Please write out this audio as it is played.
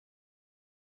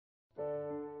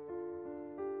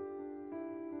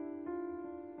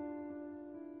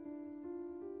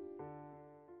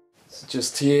So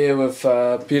just here with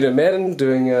Peter Madden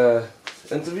doing an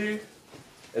interview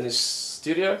in his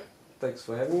studio. Thanks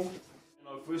for having me.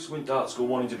 I first went to art school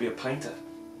wanting to be a painter,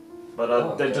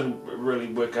 but that didn't really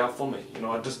work out for me. You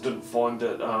know, I just didn't find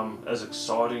it as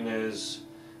exciting as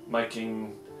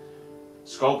making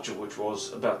sculpture, which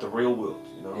was about the real world.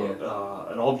 You know,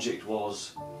 an object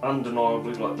was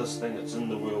undeniably like this thing. It's in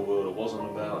the real world. It wasn't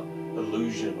about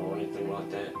illusion or anything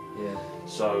like that. Yeah.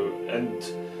 So, and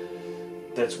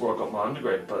that's where I got my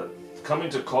undergrad. But coming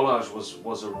to collage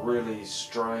was a really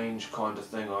strange kind of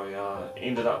thing. I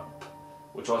ended up,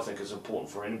 which I think is important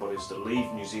for anybody, is to leave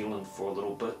New Zealand for a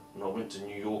little bit, and I went to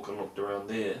New York and looked around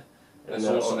there. And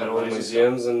at all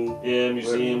museums and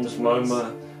museums,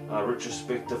 MoMA,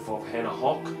 retrospective of Hannah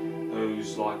Hock,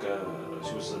 who's like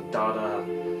she was a Dada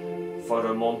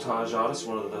photo montage artist,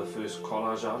 one of the first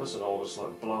collage artists, and I was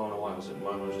like blown away. I was at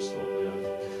MoMA, I just thought, you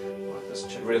know, like this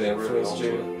chick really influenced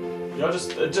you. Yeah,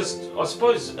 I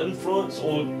suppose influence,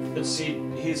 or it said,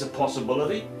 here's a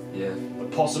possibility. Yeah. A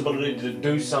possibility to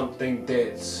do something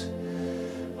that's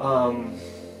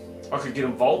I could get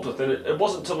involved with. And it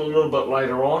wasn't until a little bit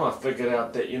later on I figured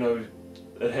out that, you know,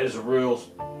 it has a real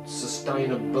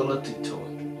sustainability to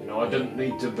it. You know, I didn't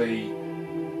need to be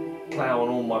ploughing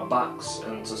all my bucks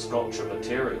into sculpture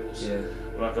materials. Yeah.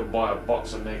 When I could buy a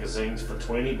box of magazines for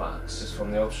 20 bucks. Just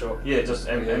from the op shop. Yeah,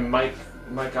 and make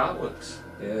artworks.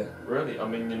 Yeah. Really, I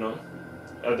mean, you know,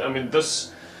 I mean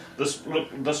this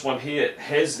one here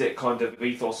has that kind of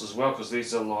ethos as well, because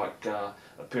these are like a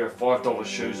pair of $5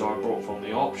 shoes I brought from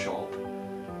the op shop,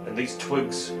 and these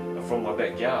twigs are from my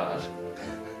backyard.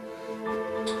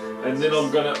 And then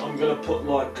I'm gonna put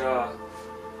like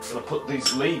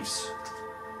these leaves,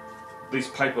 these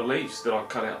paper leaves that I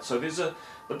cut out. So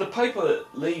but the paper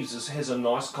leaves has a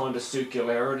nice kind of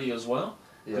circularity as well,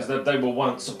 because they were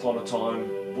once upon a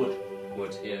time wood.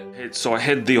 So I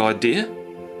had the idea,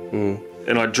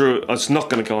 and I drew it. It's not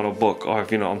going to go in a book.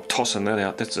 I'm tossing that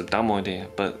out. That's a dumb idea.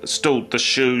 But still, the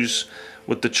shoes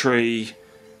with the tree.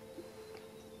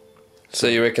 So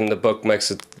you reckon the book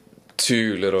makes it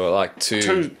too literal, like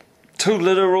too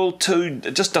literal?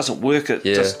 It just doesn't work. It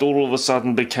just all of a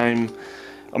sudden became.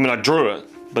 I mean, I drew it,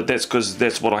 but that's because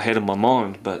that's what I had in my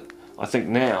mind. But I think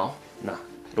now, nah,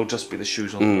 it'll just be the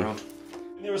shoes on the ground.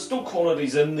 And there are still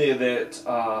qualities in there that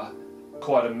are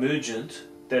quite emergent.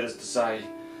 That is to say,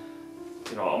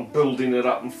 you know, I'm building it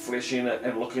up and fleshing it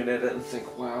and looking at it and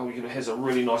think, wow, you know, it has a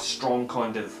really nice strong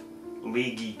kind of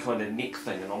leggy kind of neck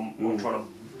thing, and I'm trying to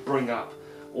bring up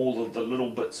all of the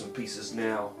little bits and pieces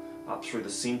now up through the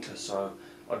centre, so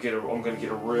I'm going to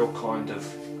get a real kind of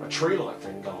a tree-like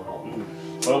thing going on.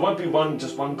 But it won't be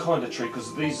just one kind of tree,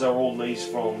 because these are all leaves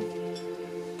from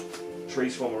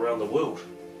trees from around the world.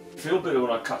 I feel better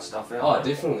when I cut stuff out. Oh,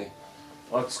 definitely.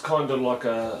 It's kind of like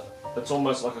it's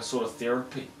almost like a sort of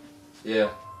therapy. Yeah.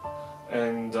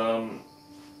 And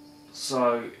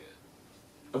so,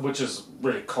 which is a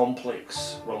really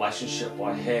complex relationship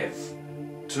I have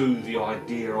to the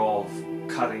idea of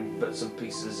cutting bits and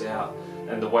pieces out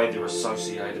and the way they're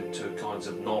associated to kinds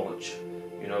of knowledge.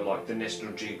 You know, like the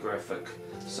National Geographic,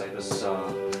 say this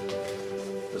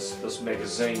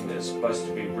magazine is supposed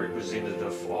to be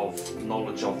representative of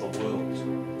knowledge of the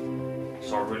world.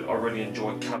 So I really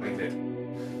enjoy cutting that.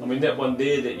 I mean, that one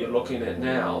there that you're looking at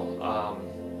now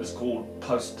is called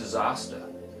Post-Disaster.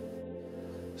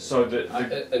 So that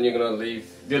and you're gonna leave.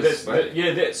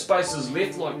 That space is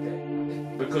left like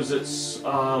that because it's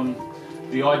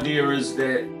the idea is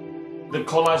that the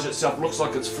collage itself looks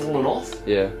like it's fallen off.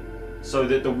 Yeah. So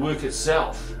that the work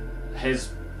itself has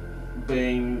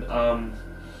been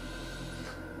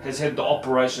has had the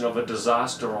operation of a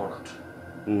disaster on it.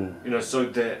 You know, so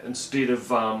that instead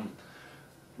of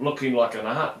looking like an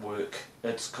artwork,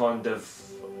 it's kind of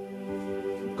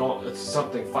it's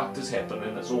something fucked has happened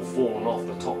and it's all fallen off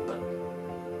the top bit.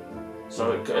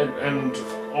 So and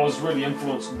I was really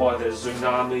influenced by the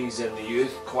tsunamis and the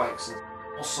earthquakes and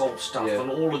fossil stuff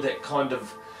and all of that kind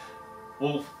of.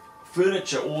 Well,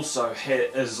 furniture also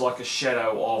is like a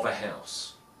shadow of a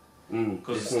house,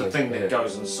 because it's the thing that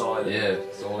goes inside it. Yeah,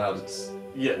 it's all out.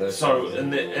 So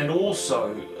and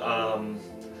also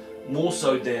more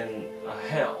so than a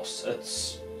house,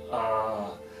 it's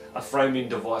a framing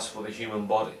device for the human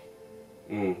body.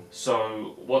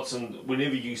 So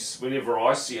whenever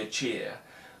I see a chair,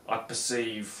 I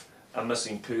perceive a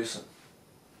missing person.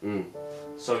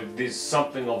 So there's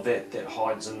something of that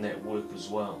hides in that work as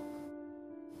well.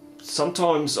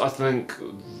 Sometimes I think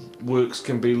works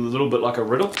can be a little bit like a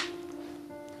riddle.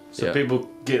 So people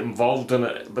get involved in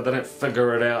it, but they don't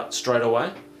figure it out straight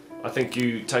away. I think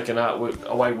you take an artwork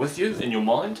away with you in your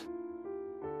mind.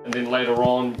 And then later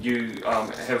on you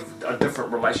have a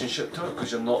different relationship to it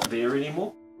because you're not there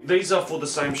anymore. These are for the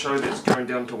same show that's going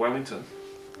down to Wellington.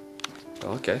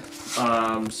 Okay.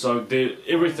 So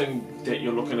everything that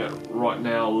you're looking at right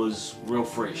now is real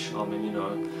fresh. I mean, you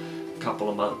know, a couple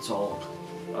of months old.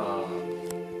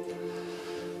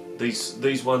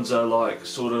 These ones are like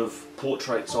sort of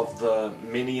portraits of the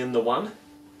many in the one.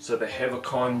 So they have a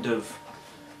kind of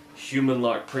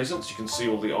human-like presence. You can see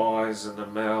all the eyes and the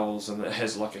mouths, and it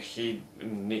has like a head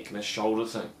and neck and a shoulder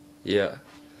thing. Yeah.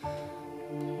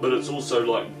 But it's also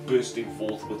like bursting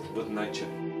forth with nature.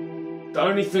 The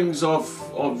only things I've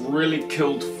really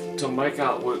killed to make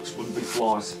artworks would be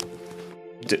flies.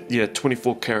 Yeah,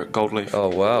 24 karat gold leaf. Oh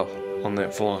wow. On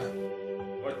that fly.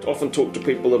 I often talk to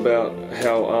people about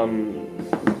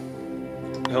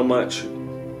how much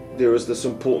there is this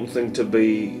important thing to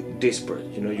be desperate.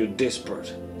 You know, you're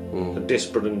desperate. A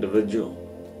desperate individual.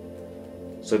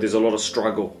 So there's a lot of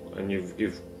struggle, and you've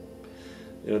you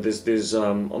know, there's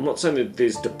I'm not saying that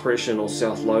there's depression or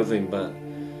self-loathing, but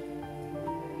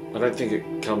I don't think it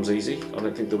comes easy. I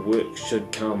don't think the work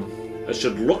should come. It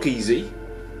should look easy,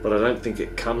 but I don't think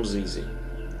it comes easy.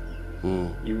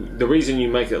 The reason you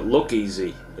make it look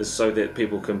easy is so that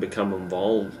people can become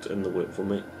involved in the work. For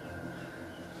me,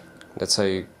 that's how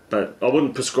you. But I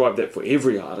wouldn't prescribe that for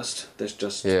every artist. That's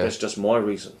just my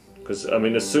reason. Because I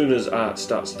mean, as soon as art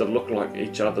starts to look like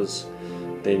each other's,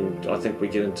 then I think we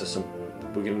get into some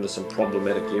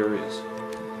problematic areas.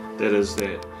 That is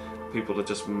that people are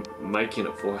just making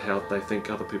it for how they think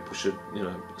other people should, you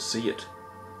know, see it.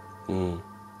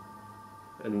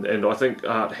 And I think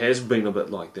art has been a bit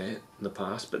like that in the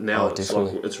past, but now it's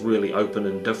definitely. Like it's really open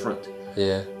and different.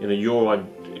 Yeah. You know,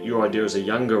 your idea as a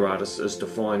younger artist is to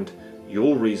find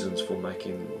your reasons for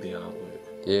making the artwork.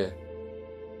 Yeah.